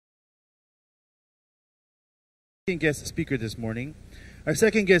guest speaker this morning. Our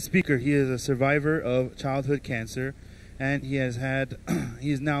second guest speaker, he is a survivor of childhood cancer, and he is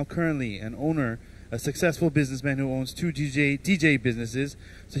now currently an owner, a successful businessman who owns two DJ businesses.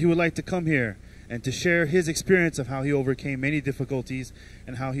 So he would like to come here and to share his experience of how he overcame many difficulties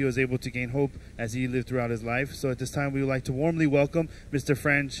and how he was able to gain hope as he lived throughout his life. So at this time, we would like to warmly welcome Mr.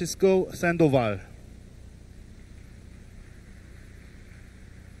 Francisco Sandoval.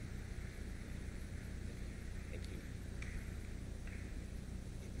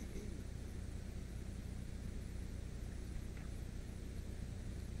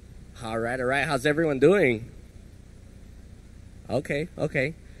 All right. How's everyone doing? Okay.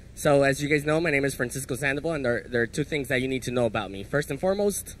 So as you guys know, my name is Francisco Sandoval, and there are two things that you need to know about me. First and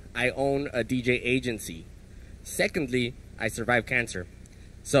foremost, I own a DJ agency. Secondly, I survived cancer.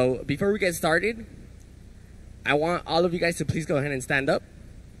 So before we get started, I want all of you guys to please go ahead and stand up.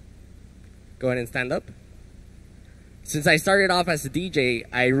 Go ahead and stand up. Since I started off as a DJ,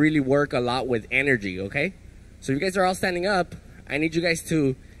 I really work a lot with energy, okay? So if you guys are all standing up, I need you guys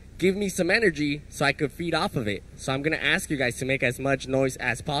to give me some energy so I could feed off of it. So I'm going to ask you guys to make as much noise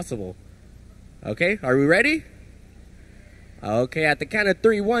as possible. Okay, are we ready? Okay, at the count of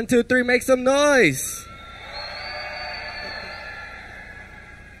 3, 1, 2, 3, make some noise.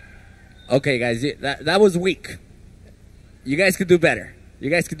 Okay, guys, that was weak. You guys could do better.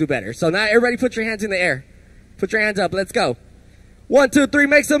 So now everybody put your hands in the air. Put your hands up, let's go. 1, 2, 3,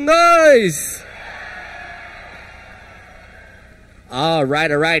 make some noise. All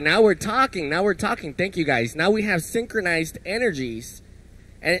right. Now we're talking. Thank you, guys. Now we have synchronized energies.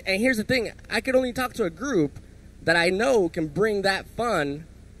 And here's the thing. I could only talk to a group that I know can bring that fun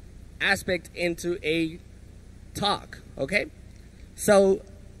aspect into a talk, okay? So,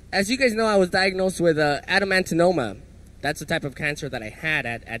 as you guys know, I was diagnosed with adamantinoma. That's the type of cancer that I had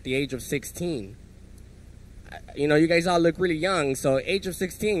at the age of 16. You know, you guys all look really young. So, age of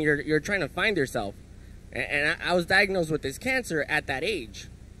 16, you're trying to find yourself. And I was diagnosed with this cancer at that age.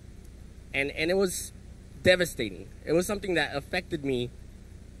 And it was devastating. It was something that affected me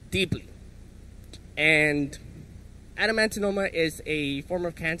deeply. And adamantinoma is a form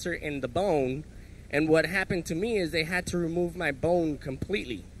of cancer in the bone. And what happened to me is they had to remove my bone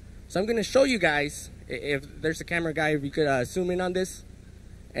completely. So I'm going to show you guys, if there's a camera guy, if you could zoom in on this.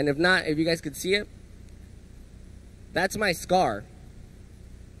 And if not, if you guys could see it. That's my scar.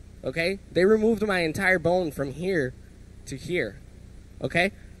 Okay, they removed my entire bone from here to here.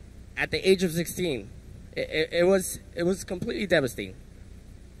 Okay, at the age of 16, it was completely devastating.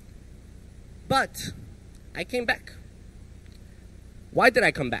 But I came back. Why did I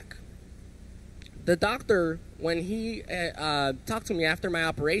come back? The doctor, when he talked to me after my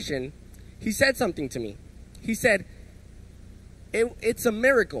operation, he said something to me. He said, "It's a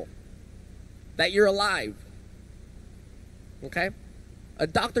miracle that you're alive." Okay. A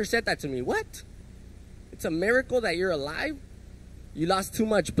doctor said that to me. What? It's a miracle that you're alive? You lost too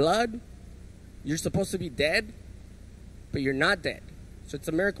much blood? You're supposed to be dead? But you're not dead. So it's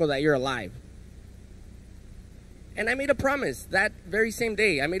a miracle that you're alive. And I made a promise that very same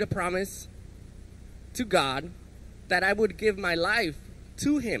day. I made a promise to God that I would give my life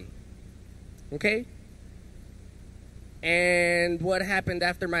to Him. Okay? And what happened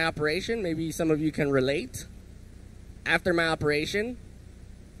after my operation? Maybe some of you can relate. After my operation,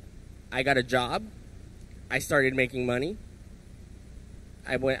 I got a job. I started making money.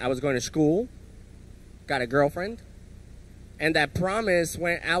 I was going to school. Got a girlfriend. And that promise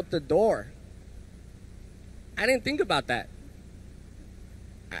went out the door. I didn't think about that.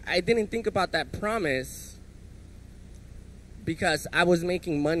 I didn't think about that promise because I was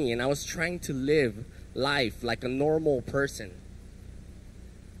making money and I was trying to live life like a normal person.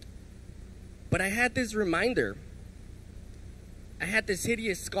 But I had this reminder. I had this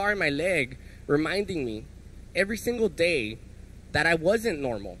hideous scar in my leg reminding me every single day that I wasn't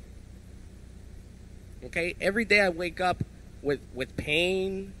normal. Okay? Every day I wake up with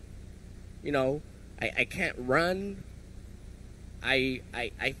pain. You know, I can't run. I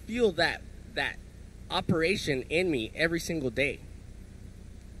feel that operation in me every single day.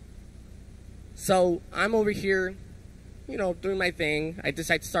 So I'm over here, you know, doing my thing. I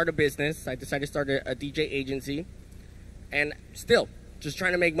decide to start a business. I decided to start a DJ agency. And still, just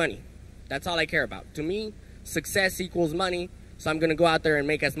trying to make money. That's all I care about. To me, success equals money. So I'm going to go out there and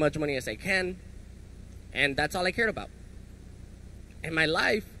make as much money as I can. And that's all I cared about. And my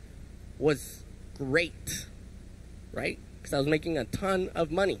life was great, right? Because I was making a ton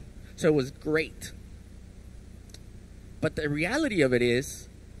of money. So it was great. But the reality of it is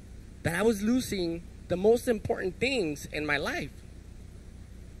that I was losing the most important things in my life.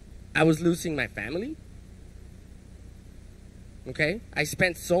 I was losing my family. Okay? I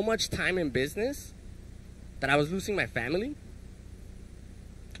spent so much time in business that I was losing my family.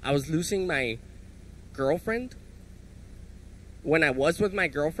 I was losing my girlfriend. When I was with my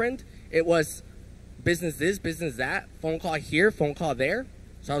girlfriend, it was business this, business that, phone call here, phone call there.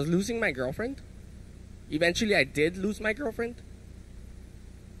 So I was losing my girlfriend. Eventually, I did lose my girlfriend.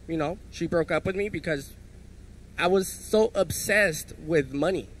 You know, she broke up with me because I was so obsessed with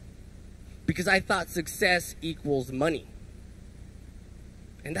money. Because I thought success equals money.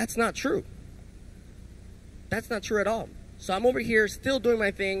 And that's not true. That's not true at all. So I'm over here still doing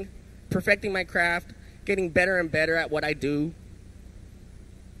my thing, perfecting my craft, getting better and better at what I do,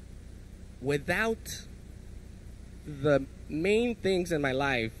 without the main things in my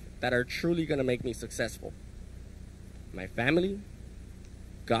life that are truly going to make me successful. My family,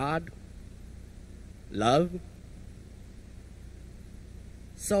 God, love.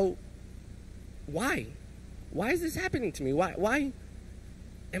 So, why? Why is this happening to me? Why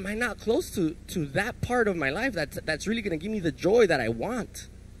am I not close to that part of my life that's really going to give me the joy that I want?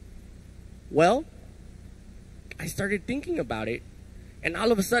 Well, I started thinking about it, and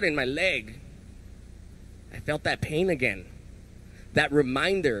all of a sudden, my leg, I felt that pain again. That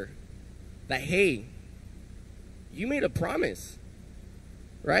reminder that, hey, you made a promise,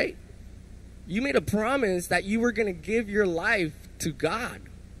 right? You made a promise that you were going to give your life to God.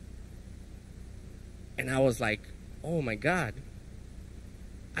 And I was like, oh my God,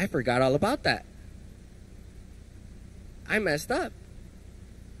 I forgot all about that. I messed up.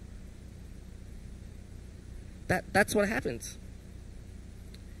 That's what happens.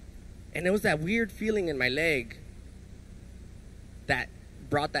 And it was that weird feeling in my leg that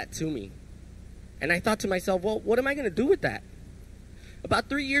brought that to me. And I thought to myself, well, what am I going to do with that? About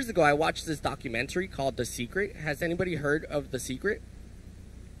 3 years ago, I watched this documentary called The Secret. Has anybody heard of The Secret?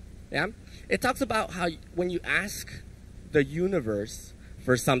 Yeah? It talks about how when you ask the universe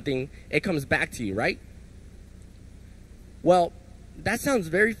for something, it comes back to you, right? Well, that sounds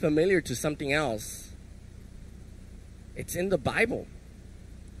very familiar to something else. It's in the Bible.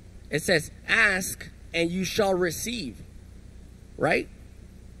 It says, ask and you shall receive, right?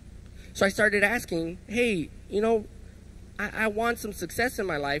 So I started asking, hey, you know, I want some success in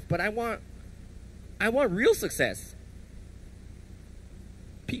my life, but I want real success.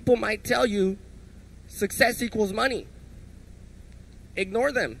 People might tell you success equals money.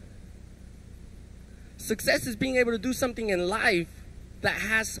 Ignore them. Success is being able to do something in life that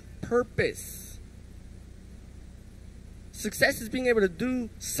has purpose. Success is being able to do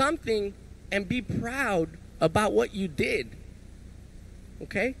something and be proud about what you did.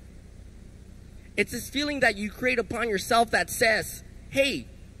 Okay? It's this feeling that you create upon yourself that says, hey,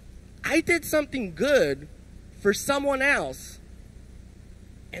 I did something good for someone else,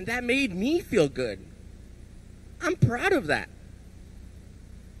 and that made me feel good. I'm proud of that.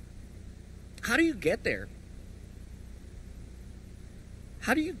 How do you get there?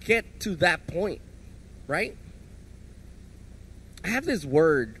 How do you get to that point, right? I have this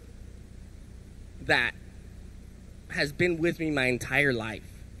word that has been with me my entire life,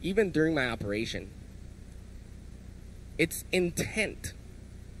 even during my operation. It's intent.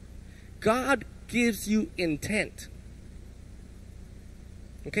 God gives you intent.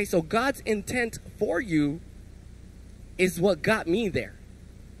 Okay, so God's intent for you is what got me there.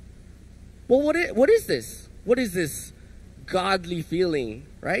 Well, what is this? What is this godly feeling,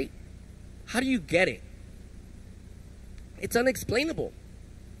 right? How do you get it? It's unexplainable.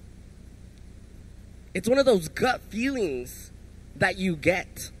 It's one of those gut feelings that you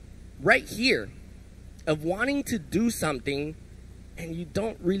get right here of wanting to do something and you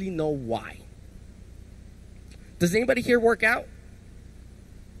don't really know why. Does anybody here work out?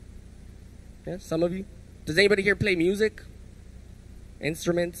 Yeah, some of you. Does anybody here play music?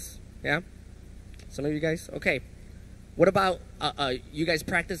 Instruments? Yeah? Some of you guys? Okay. What about you guys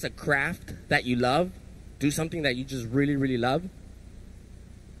practice a craft that you love? Do something that you just really, really love?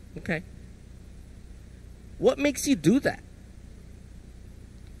 Okay. What makes you do that?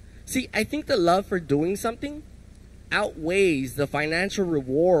 See, I think the love for doing something outweighs the financial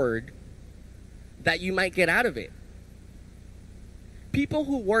reward that you might get out of it. People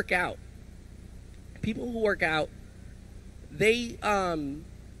who work out, they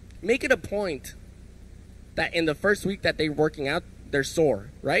make it a point that in the first week that they're working out, they're sore,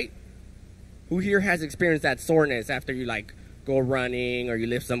 right? Who here has experienced that soreness after you like go running or you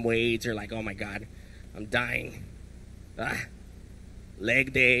lift some weights? You're like, oh my God, I'm dying.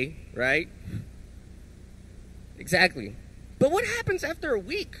 Leg day, right? Exactly. But what happens after a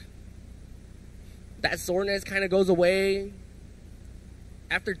week? That soreness kind of goes away.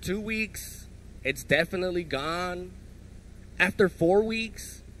 After 2 weeks, it's definitely gone. After 4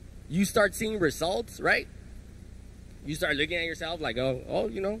 weeks, you start seeing results, right? You start looking at yourself like,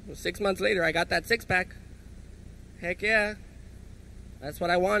 oh, 6 months later, I got that six-pack. Heck yeah. That's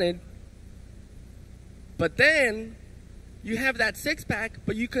what I wanted. But then, you have that six-pack,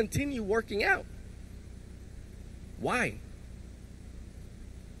 but you continue working out. Why?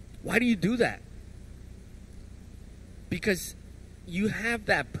 Why do you do that? Because you have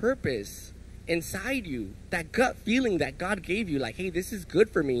that purpose inside you, that gut feeling that God gave you, like, hey, this is good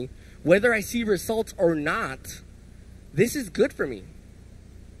for me. Whether I see results or not, this is good for me.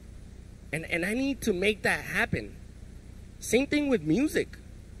 And I need to make that happen. Same thing with music.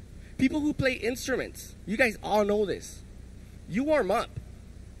 People who play instruments, you guys all know this. You warm up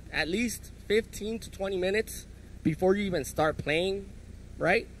at least 15 to 20 minutes before you even start playing,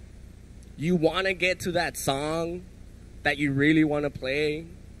 right? You want to get to that song that you really want to play.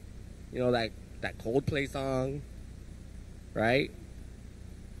 You know, that Coldplay song, right?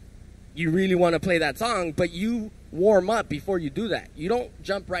 You really want to play that song, but you warm up before you do that. You don't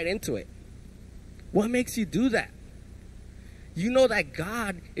jump right into it. What makes you do that? You know that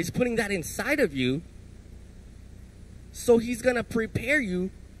God is putting that inside of you, so He's going to prepare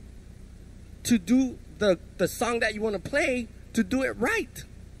you to do the song that you want to play, to do it right,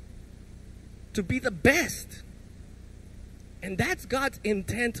 to be the best. And that's God's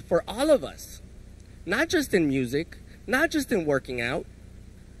intent for all of us. Not just in music, not just in working out,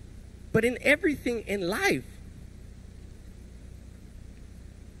 but in everything in life.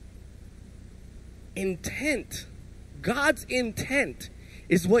 Intent. God's intent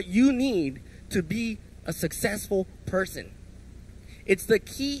is what you need to be a successful person. It's the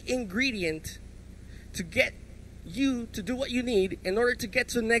key ingredient to get you to do what you need in order to get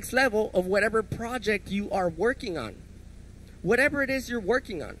to the next level of whatever project you are working on. Whatever it is you're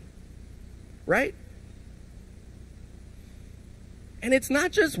working on, right? And it's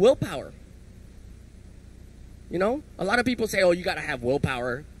not just willpower. You know, a lot of people say, oh, you got to have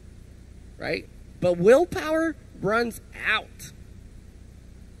willpower, right? But willpower runs out.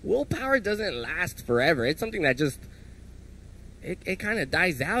 Willpower doesn't last forever. It's something that just, it kind of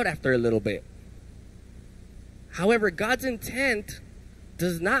dies out after a little bit. However, God's intent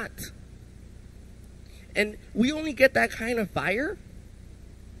does not. And we only get that kind of fire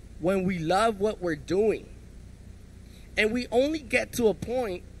when we love what we're doing. And we only get to a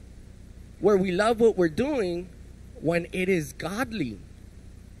point where we love what we're doing when it is godly.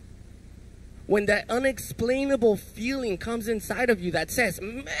 When that unexplainable feeling comes inside of you that says,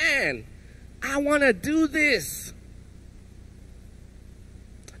 man, I want to do this.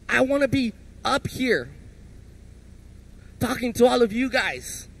 I want to be up here talking to all of you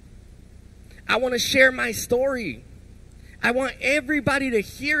guys. I want to share my story. I want everybody to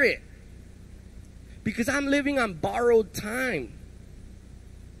hear it. Because I'm living on borrowed time.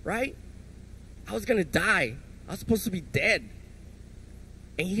 Right? I was going to die. I was supposed to be dead.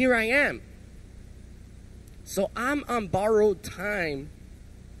 And here I am. So I'm on borrowed time.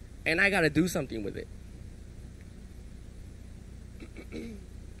 And I got to do something with it.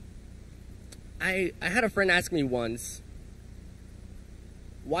 I had a friend ask me once,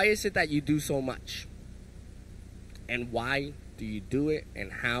 why is it that you do so much? And why do you do it?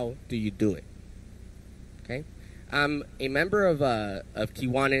 And how do you do it? Okay? I'm a member of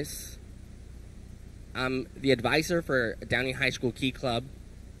Kiwanis. I'm the advisor for Downey High School Key Club.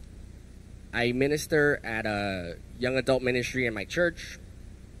 I minister at a young adult ministry in my church.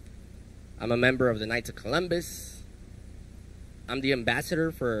 I'm a member of the Knights of Columbus. I'm the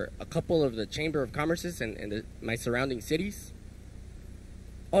ambassador for a couple of the Chamber of Commerces in my surrounding cities.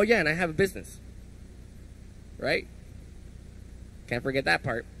 Oh yeah, and I have a business. Right? Can't forget that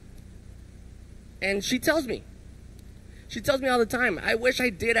part. And she tells me all the time, I wish I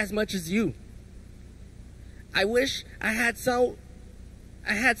did as much as you. I wish I had so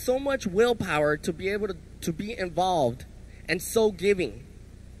much willpower to be able to be involved and so giving.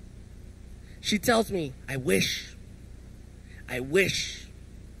 She tells me, I wish.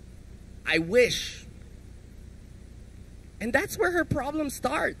 And that's where her problem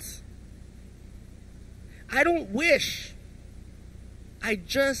starts. I don't wish. I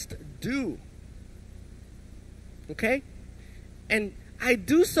just do. Okay? And I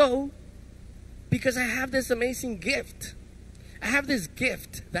do so because I have this amazing gift. I have this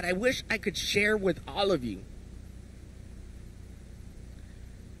gift that I wish I could share with all of you.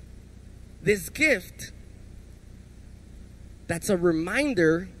 This gift that's a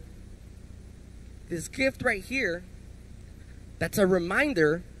reminder, this gift right here, that's a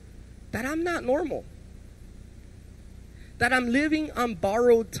reminder that I'm not normal. That I'm living on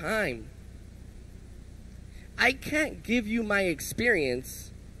borrowed time. I can't give you my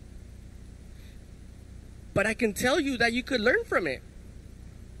experience, but I can tell you that you could learn from it.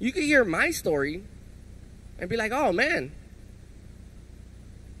 You could hear my story and be like, oh man,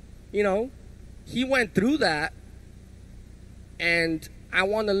 you know, he went through that, and I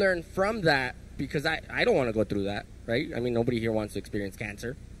want to learn from that because I don't want to go through that, right? I mean, nobody here wants to experience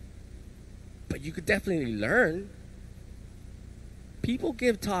cancer. But you could definitely learn. People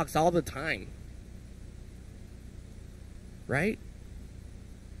give talks all the time, right?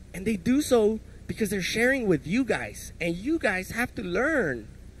 And they do so because they're sharing with you guys. And you guys have to learn.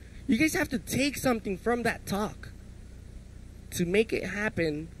 You guys have to take something from that talk to make it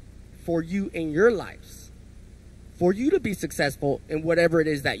happen for you in your lives. For you to be successful in whatever it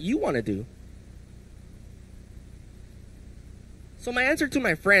is that you want to do. So my answer to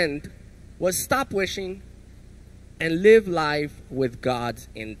my friend was stop wishing and live life with God's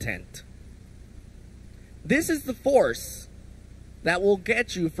intent. This is the force that will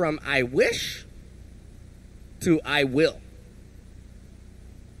get you from I wish to I will.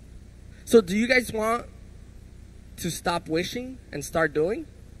 So do you guys want to stop wishing and start doing?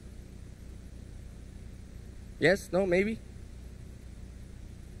 Yes? No? Maybe?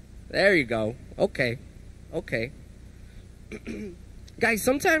 There you go. Okay. Okay. Guys,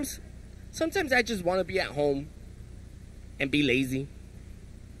 sometimes I just want to be at home and be lazy.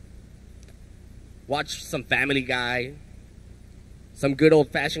 Watch some Family Guy. Some good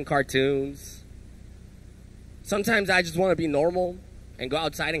old-fashioned cartoons. Sometimes I just want to be normal and go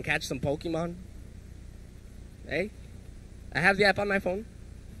outside and catch some Pokemon. Hey, I have the app on my phone.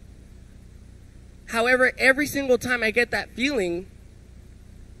 However, every single time I get that feeling,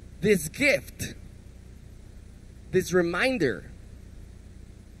 this gift, this reminder,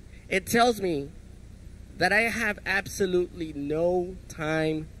 it tells me that I have absolutely no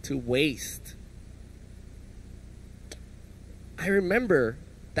time to waste. I remember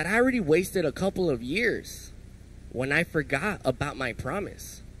that I already wasted a couple of years when I forgot about my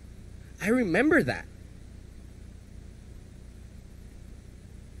promise. I remember that.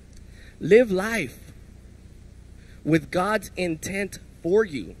 Live life with God's intent for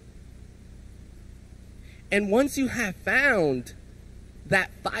you. And once you have found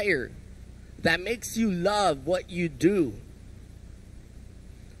that fire that makes you love what you do,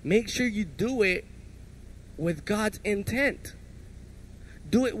 make sure you do it with God's intent.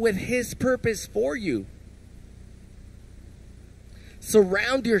 Do it with His purpose for you.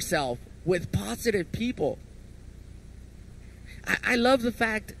 Surround yourself with positive people. I love the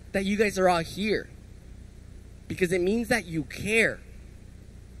fact that you guys are all here because it means that you care.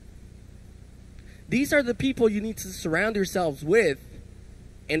 These are the people you need to surround yourselves with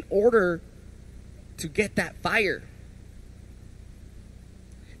in order to get that fire.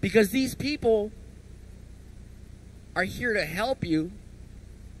 Because these people are here to help you,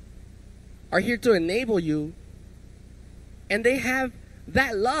 are here to enable you, and they have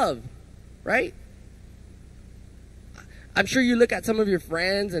that love, right? I'm sure you look at some of your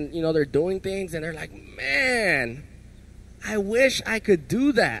friends and, you know, they're doing things and they're like, man, I wish I could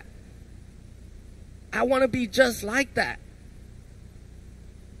do that. I want to be just like that.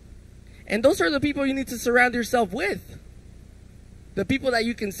 And those are the people you need to surround yourself with. The people that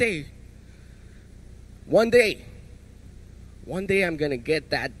you can say, one day I'm going to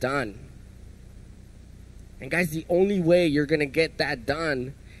get that done. And guys, the only way you're going to get that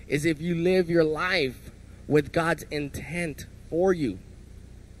done is if you live your life with God's intent for you.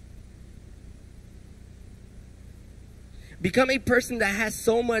 Become a person that has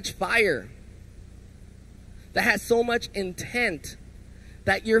so much fire, that has so much intent,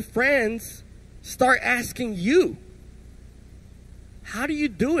 that your friends start asking you, how do you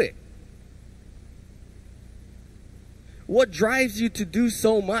do it? What drives you to do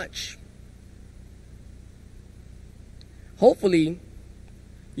so much? Hopefully,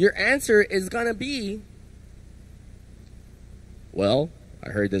 your answer is going to be, well, I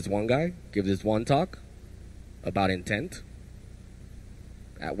heard this one guy give this one talk about intent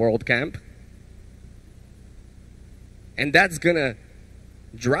at World Camp. And that's going to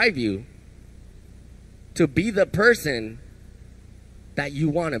drive you to be the person that you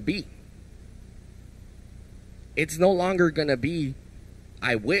want to be. It's no longer going to be,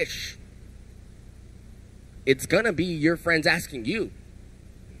 I wish. It's going to be your friends asking you,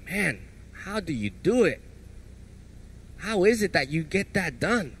 man, how do you do it? How is it that you get that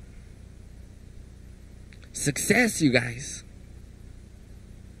done? Success, you guys,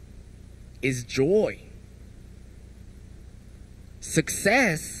 is joy.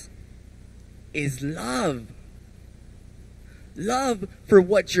 Success is love. Love for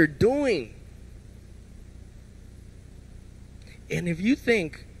what you're doing. And if you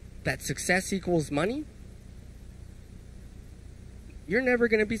think that success equals money, you're never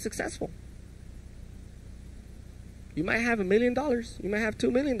going to be successful. You might have $1 million. You might have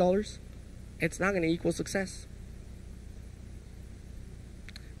 $2 million. It's not going to equal success.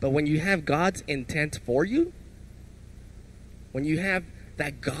 But when you have God's intent for you, when you have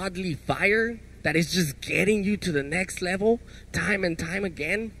that godly fire that is just getting you to the next level time and time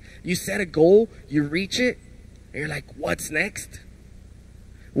again, you set a goal, you reach it, and you're like, what's next?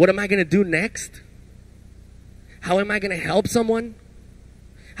 What am I going to do next? How am I going to help someone?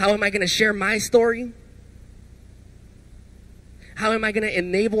 How am I going to share my story? How am I going to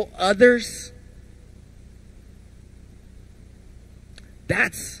enable others?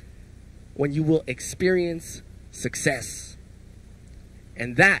 That's when you will experience success.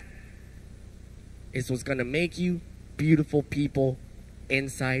 And that is what's going to make you beautiful people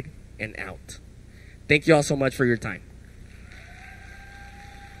inside and out. Thank you all so much for your time.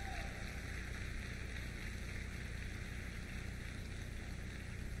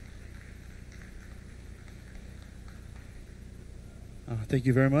 Thank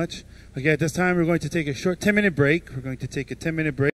you very much. Okay, at this time, we're going to take a short 10-minute break. We're going to take a 10-minute break.